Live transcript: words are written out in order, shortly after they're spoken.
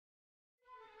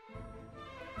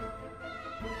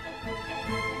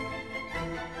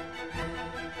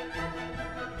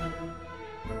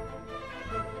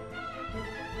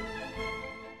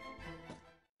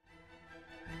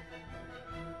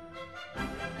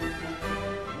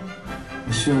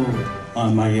show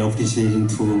my appreciation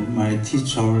to my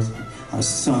teachers,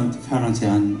 students, parents,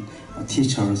 and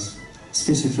teachers.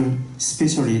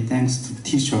 Especially thanks to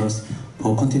teachers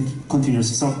for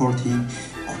continuous supporting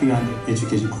Korean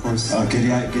education course.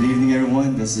 Good evening,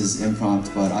 everyone. This is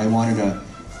impromptu, but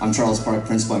I'm Charles Park,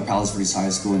 principal at Palos Verdes High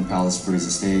School in Palos Verdes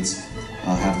Estates.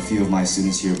 I have a few of my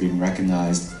students here being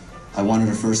recognized. I wanted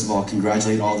to first of all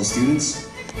congratulate all the students.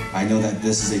 I know that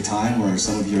this is a time where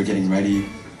some of you are getting ready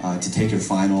to take your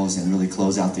finals and really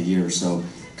close out the year. So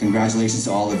congratulations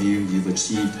to all of you. You've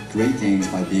achieved great things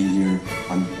by being here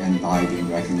and by being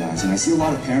recognized. And I see a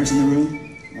lot of parents in the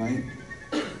room, right?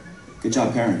 Good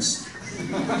job, parents.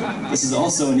 This is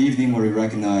also an evening where we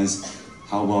recognize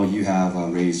how well you have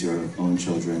raised your own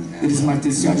children. And, it is my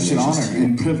distinct honor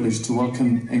and privilege to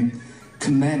welcome and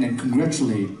commend and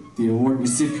congratulate the award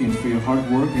recipient for your hard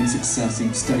work and success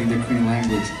in studying the Korean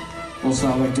language. Also,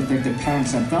 I'd like to thank the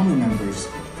parents and family members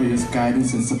for your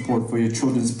guidance and support for your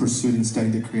children's pursuit in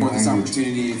studying the Korean language. This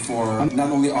opportunity for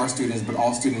not only our students, but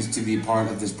all students to be part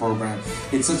of this program.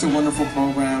 It's such a wonderful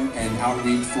program and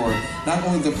outreach for not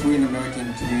only the Korean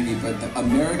American community, but the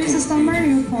American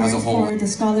community as a whole. For the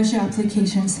scholarship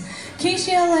applications.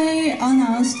 KCLA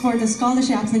announced for the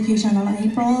scholarship application on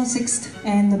April 6th,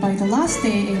 and by the last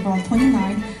day, April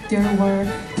 29th, there were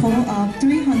a total of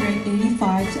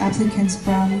 385 applicants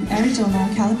from Arizona,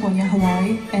 California,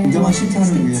 Hawaii, and Washington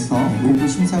State. 위해서 외부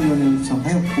심사위원회를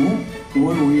구성하였고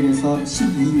 5월 5일에서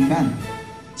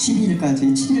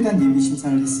 12일까지 7일간 예비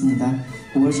심사를 했습니다.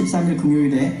 5월 13일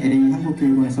금요일에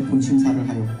LA한국교육원에서 본 심사를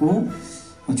하였고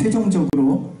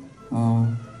최종적으로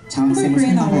장학생을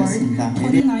선정하였습니다.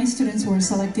 29 students were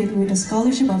selected with a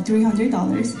scholarship of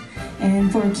 $300,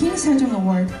 and for King Sejong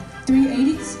Award,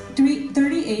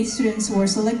 38 students were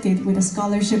selected with a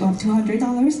scholarship of $200,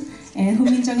 and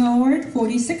Huminjang Award,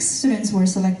 46 students were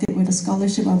selected with a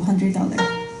scholarship of $100.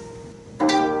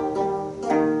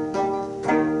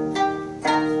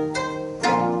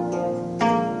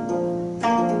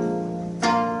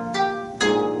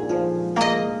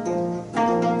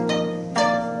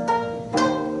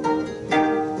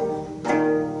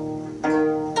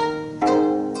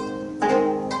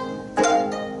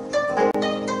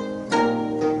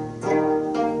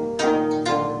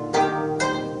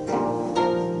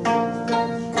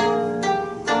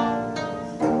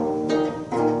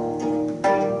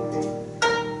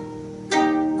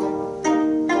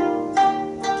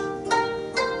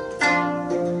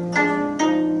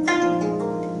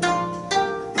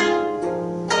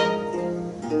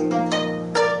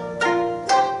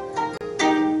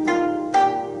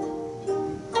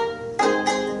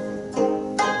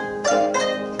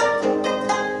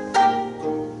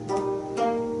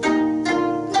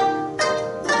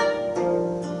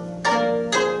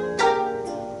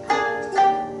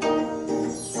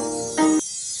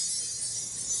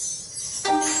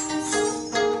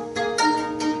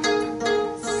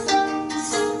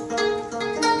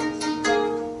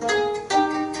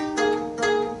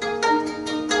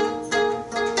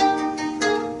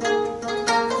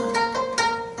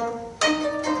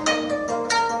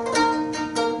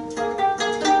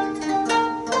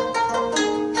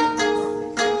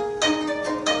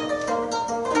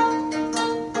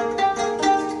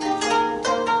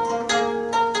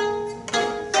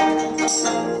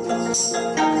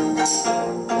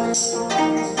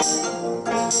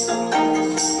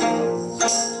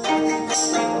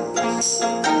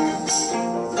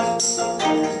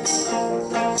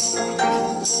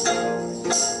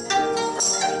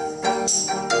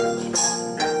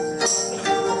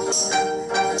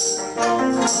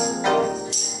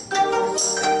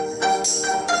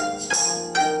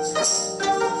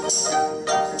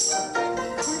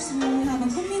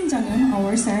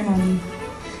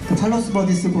 팔로스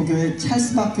버디스 고교의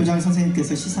찰스 박 교장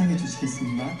선생님께서 시상해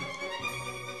주시겠습니다.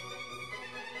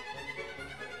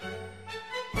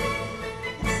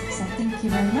 So thank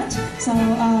you very much. So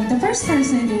the first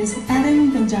person is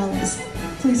Adam Gonzalez.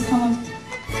 Please come up.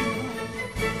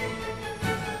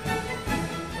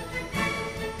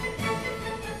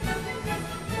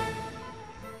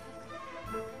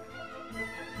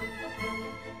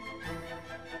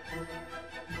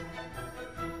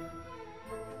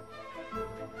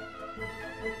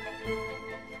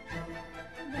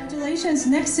 Congratulations.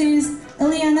 Next is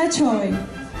Eliana Choi.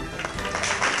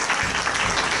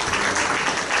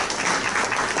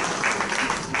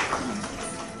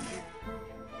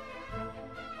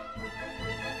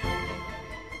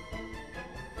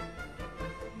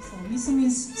 So Misumi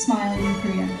is smiling in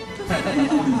Korean.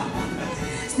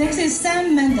 Next is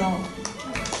Sam Mendel.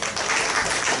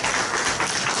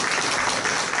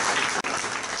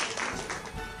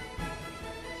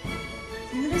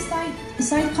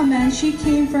 Side comment, she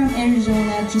came from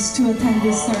Arizona just to attend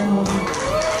this ceremony.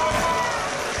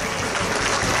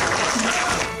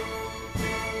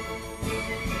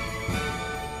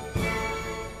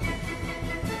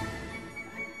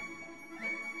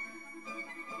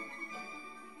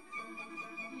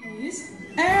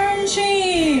 Aaron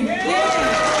Sheen!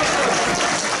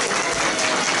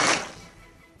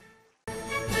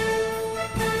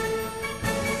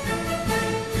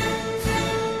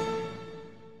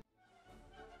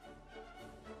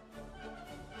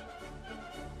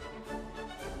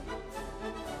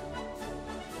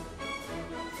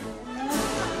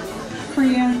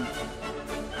 Korean.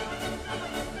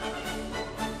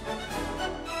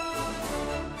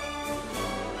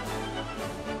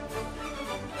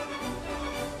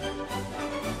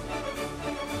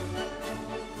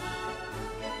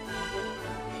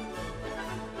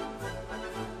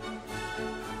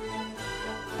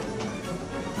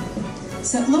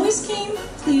 So Louis Kim,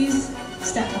 please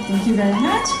step up. Thank you very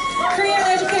much. Korean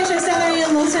Education Center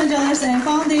in Los Angeles and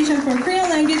Foundation for Korean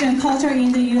Language and Culture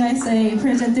in the USA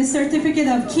present this certificate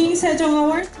of King Sejong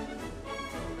Award.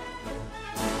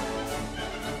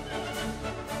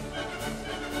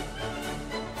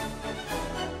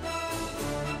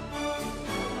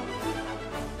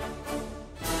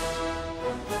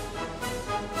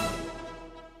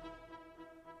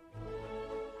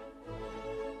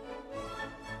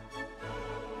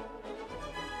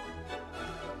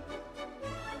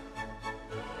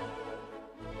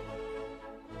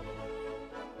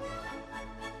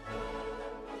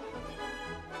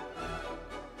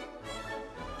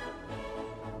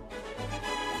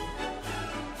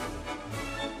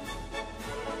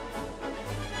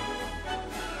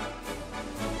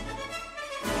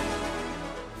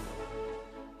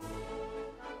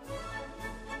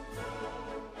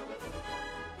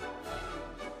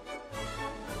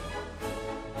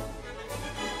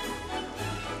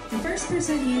 The first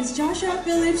person is Joshua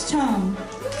Phillips Chung.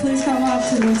 Please come up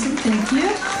to listen. Thank you.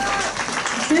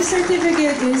 This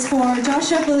certificate is for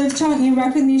Joshua Phillips Chung in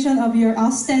recognition of your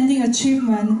outstanding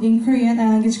achievement in Korean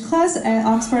language class at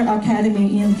Oxford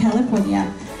Academy in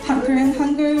California. Korean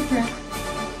Hangul